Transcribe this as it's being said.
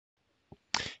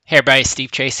Hey everybody,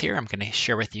 Steve Chase here. I'm going to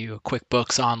share with you a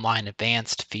QuickBooks Online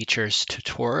Advanced Features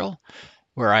tutorial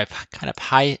where I've kind of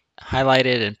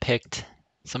highlighted and picked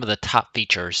some of the top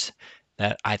features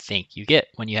that I think you get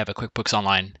when you have a QuickBooks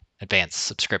Online Advanced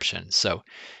subscription. So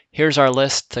here's our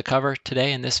list to cover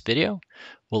today in this video.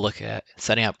 We'll look at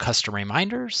setting up custom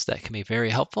reminders that can be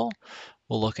very helpful.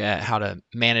 We'll look at how to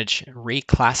manage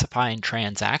reclassifying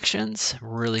transactions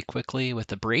really quickly with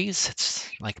a breeze.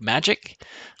 It's like magic.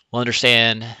 We'll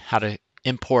understand how to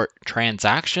import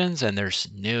transactions, and there's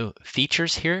new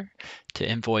features here to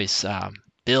invoice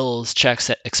bills,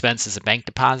 checks, expenses, and bank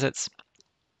deposits.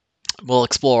 We'll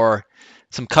explore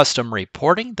some custom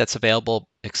reporting that's available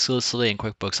exclusively in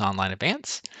QuickBooks Online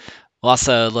Advanced. We'll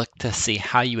also look to see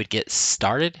how you would get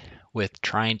started with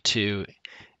trying to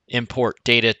import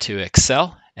data to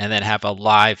Excel and then have a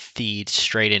live feed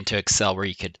straight into Excel where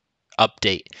you could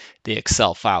update the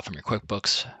Excel file from your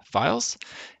QuickBooks files.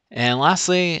 And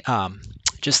lastly,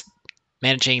 just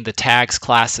managing the tags,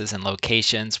 classes, and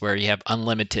locations where you have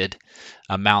unlimited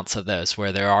amounts of those,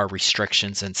 where there are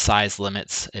restrictions and size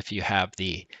limits if you have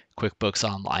the QuickBooks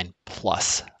Online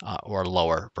Plus or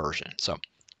lower version. So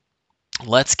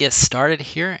let's get started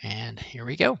here, and here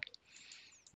we go.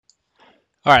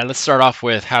 All right, let's start off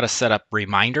with how to set up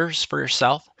reminders for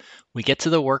yourself. We get to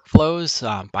the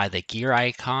workflows by the gear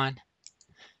icon,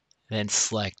 then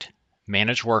select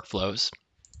Manage Workflows.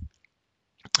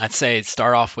 I'd say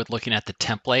start off with looking at the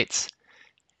templates,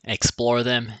 explore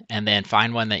them, and then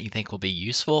find one that you think will be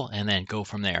useful, and then go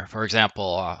from there. For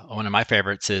example, one of my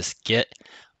favorites is Get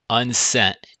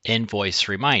Unsent Invoice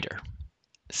Reminder.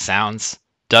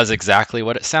 Does exactly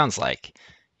what it sounds like.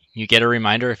 You get a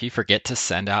reminder if you forget to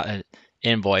send out an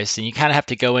invoice, and you kind of have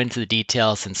to go into the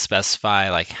details and specify,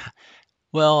 like,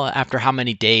 well, after how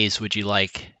many days would you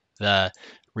like the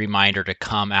reminder to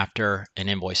come after an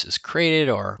invoice is created,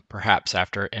 or perhaps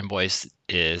after invoice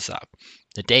is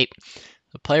the date.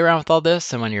 So play around with all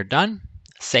this, and when you're done,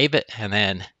 save it, and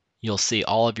then you'll see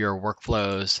all of your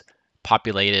workflows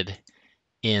populated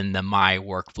in the My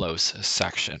Workflows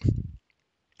section.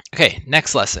 Okay,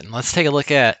 next lesson. Let's take a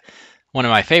look at one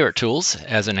of my favorite tools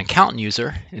as an accountant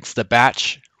user. It's the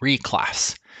batch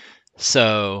reclass.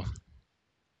 So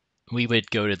we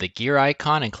would go to the gear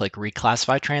icon and click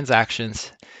Reclassify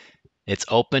Transactions. It's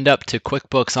opened up to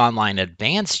QuickBooks Online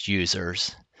Advanced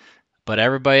users, but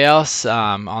everybody else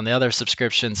on the other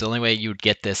subscriptions, the only way you would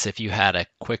get this if you had a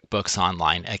QuickBooks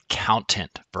Online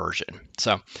Accountant version.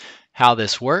 So how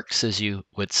this works is you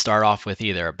would start off with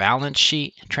either a balance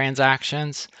sheet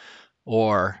transactions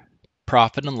or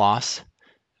profit and loss.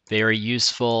 Very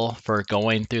useful for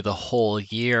going through the whole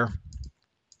year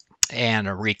and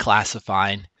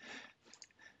reclassifying.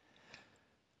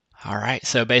 All right,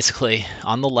 so basically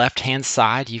on the left-hand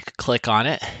side, you could click on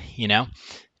it,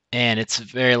 and it's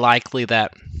very likely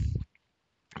that,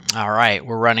 all right,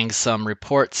 we're running some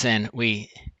reports and we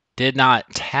did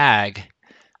not tag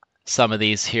some of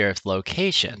these here with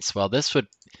locations. Well, this would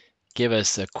give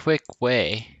us a quick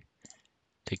way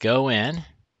to go in,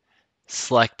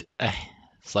 select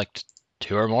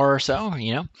two or more or so,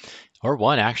 or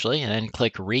one actually, and then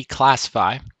click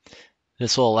Reclassify.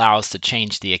 This will allow us to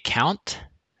change the account,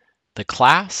 the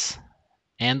class,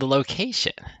 and the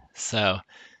location. So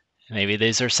maybe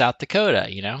these are South Dakota,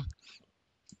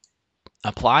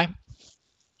 Apply.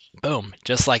 Boom,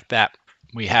 just like that.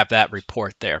 We have that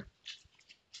report there.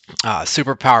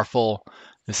 Super powerful.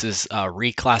 This is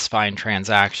reclassifying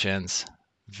transactions.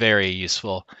 Very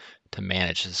useful to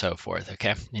manage and so forth,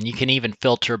 okay? And you can even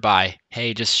filter by,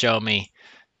 hey, just show me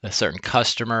the certain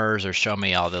customers, or show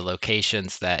me all the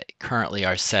locations that currently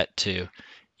are set to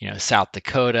South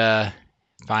Dakota,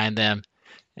 find them.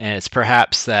 And it's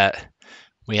perhaps that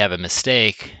we have a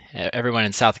mistake. Everyone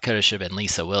in South Dakota should have been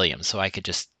Lisa Williams, so I could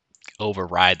just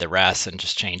override the rest and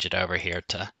just change it over here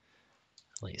to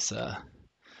Lisa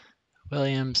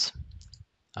Williams.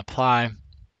 Apply.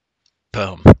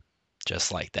 Boom.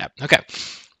 Just like that. Okay.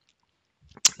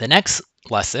 The next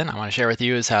lesson I want to share with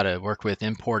you is how to work with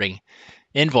importing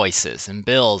invoices and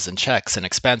bills and checks and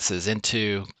expenses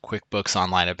into QuickBooks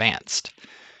Online Advanced.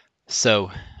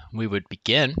 So we would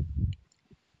begin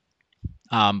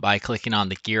by clicking on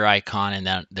the gear icon, and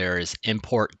then there is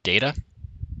Import Data.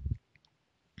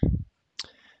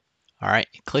 All right,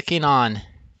 clicking on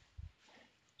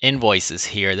Invoices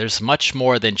here, there's much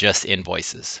more than just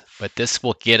invoices, but this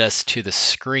will get us to the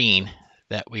screen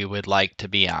that we would like to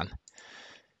be on.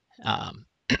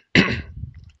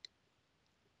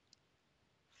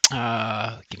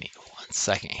 Give me 1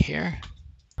 second here.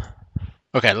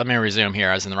 Okay, let me resume here.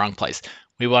 I was in the wrong place.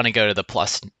 We want to go to the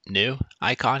plus new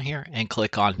icon here and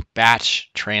click on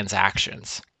Batch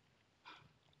Transactions.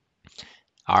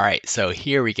 All right, so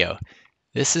here we go.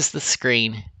 This is the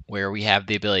screen where we have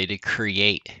the ability to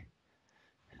create,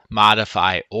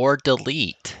 modify, or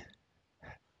delete.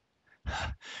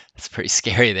 It's pretty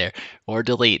scary there. Or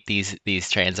delete these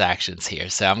transactions here.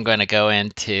 So I'm going to go in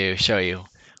to show you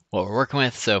what we're working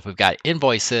with. So if we've got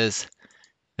invoices,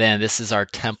 then this is our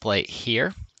template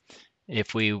here.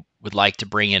 If we would like to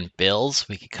bring in bills,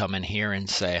 we could come in here and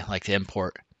say, I'd like to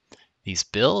import these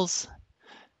bills.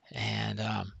 And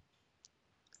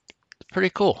it's pretty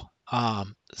cool.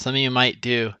 Some of you might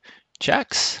do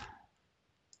checks.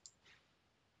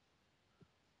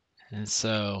 And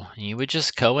so you would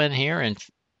just go in here and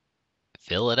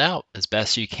fill it out as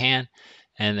best you can,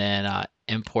 and then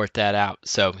import that out.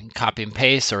 So you can copy and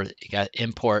paste, or you got to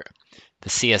import the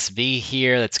CSV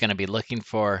here that's going to be looking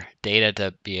for data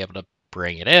to be able to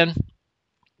bring it in.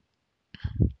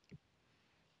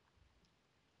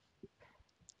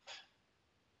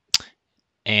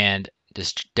 And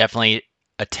just definitely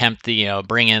attempt the,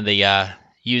 bring in the,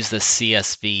 use the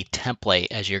CSV template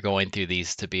as you're going through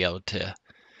these to be able to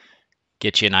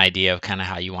get you an idea of kind of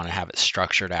how you want to have it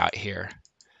structured out here,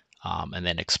 and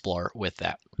then explore with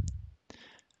that.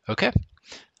 Okay.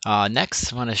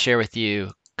 Next, I want to share with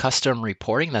you custom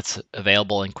reporting that's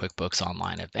available in QuickBooks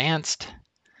Online Advanced.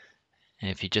 And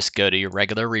if you just go to your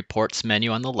regular reports menu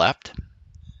on the left,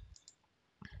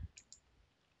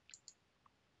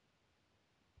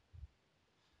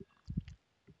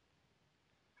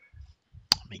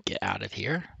 let me get out of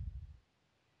here.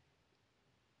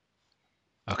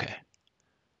 Okay.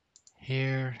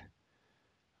 Here,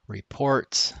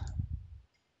 reports.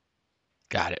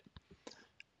 Got it.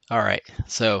 All right.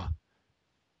 So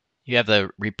you have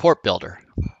the report builder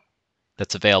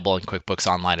that's available in QuickBooks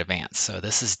Online Advanced. So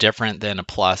this is different than a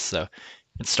plus. So you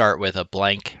can start with a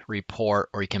blank report,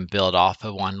 or you can build off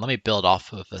of one. Let me build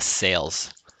off of a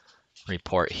sales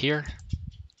report here.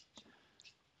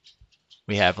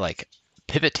 We have like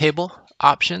pivot table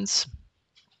options.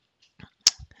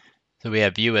 So we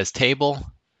have view as table,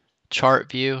 chart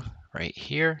view right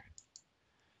here.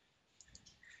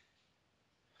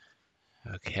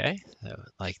 Okay, so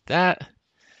like that.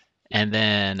 And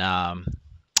then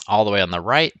all the way on the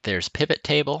right, there's pivot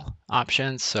table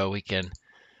options. So we can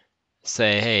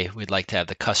say, hey, we'd like to have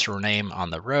the customer name on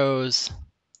the rows,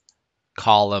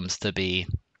 columns to be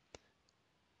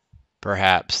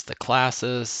perhaps the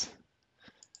classes,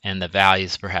 and the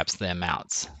values perhaps the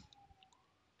amounts.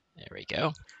 There we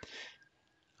go.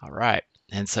 All right,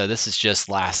 and so this is just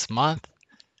last month,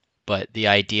 but the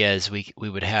idea is we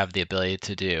would have the ability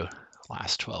to do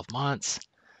last 12 months.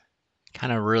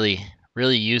 Kind of really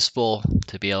useful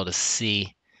to be able to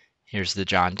see. Here's the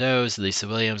John Does, Lisa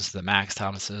Williams, the Max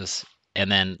Thomases,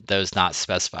 and then those not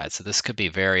specified. So this could be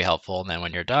very helpful. And then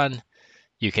when you're done,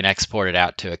 you can export it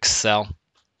out to Excel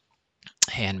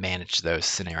and manage those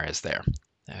scenarios there.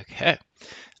 Okay.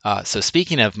 So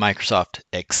speaking of Microsoft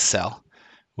Excel,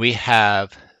 we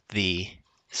have the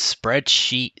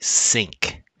spreadsheet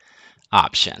sync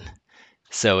option.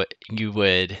 So you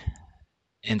would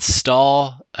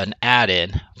install an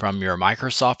add-in from your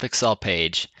Microsoft Excel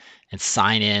page and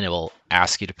sign in. It will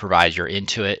ask you to provide your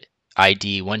Intuit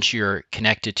ID. Once you're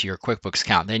connected to your QuickBooks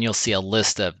account, then you'll see a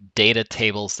list of data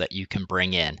tables that you can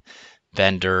bring in: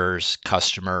 vendors,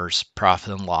 customers,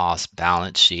 profit and loss,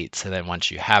 balance sheets. And then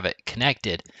once you have it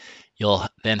connected, you'll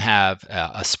then have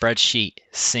a spreadsheet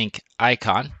sync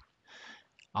icon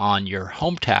on your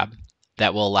home tab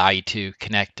that will allow you to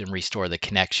connect and restore the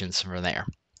connections from there.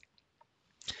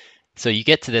 So you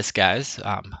get to this, guys,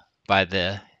 by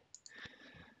the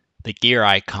gear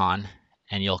icon,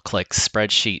 and you'll click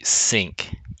Spreadsheet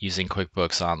Sync using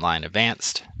QuickBooks Online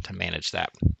Advanced to manage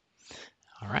that.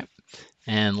 All right.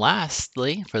 And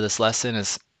lastly, for this lesson,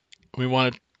 is we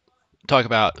want to talk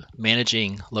about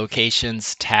managing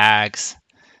locations, tags,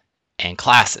 and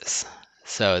classes.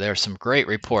 So there are some great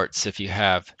reports. If you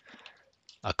have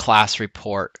a class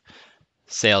report,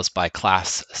 sales by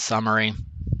class summary,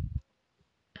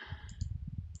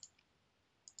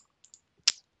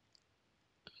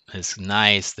 is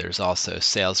nice. There's also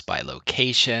sales by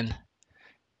location.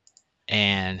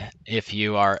 And if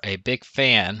you are a big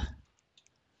fan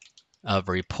of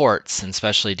reports, and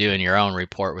especially doing your own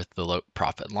report with the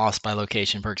profit and loss by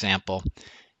location, for example,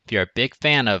 if you're a big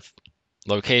fan of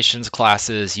locations,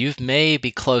 classes, you may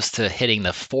be close to hitting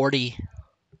the 40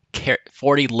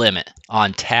 limit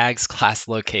on tags, class,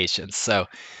 locations. So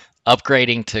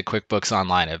upgrading to QuickBooks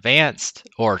Online Advanced,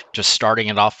 or just starting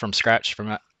it off from scratch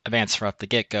from Advanced from the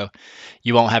get-go,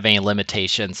 you won't have any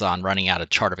limitations on running out a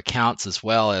chart of accounts as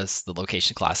well as the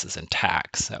location classes and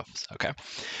tax. So, okay.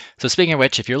 So speaking of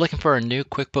which, if you're looking for a new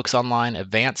QuickBooks Online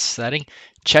Advanced setting,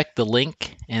 check the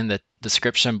link in the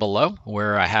description below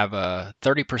where I have a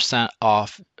 30%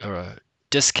 off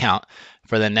discount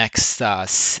for the next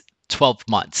 12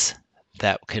 months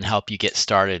that can help you get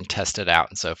started and test it out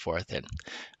and so forth. And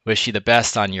wish you the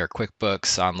best on your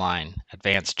QuickBooks Online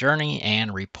Advanced journey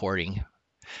and reporting.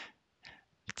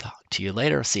 Talk to you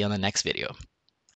later. See you on the next video.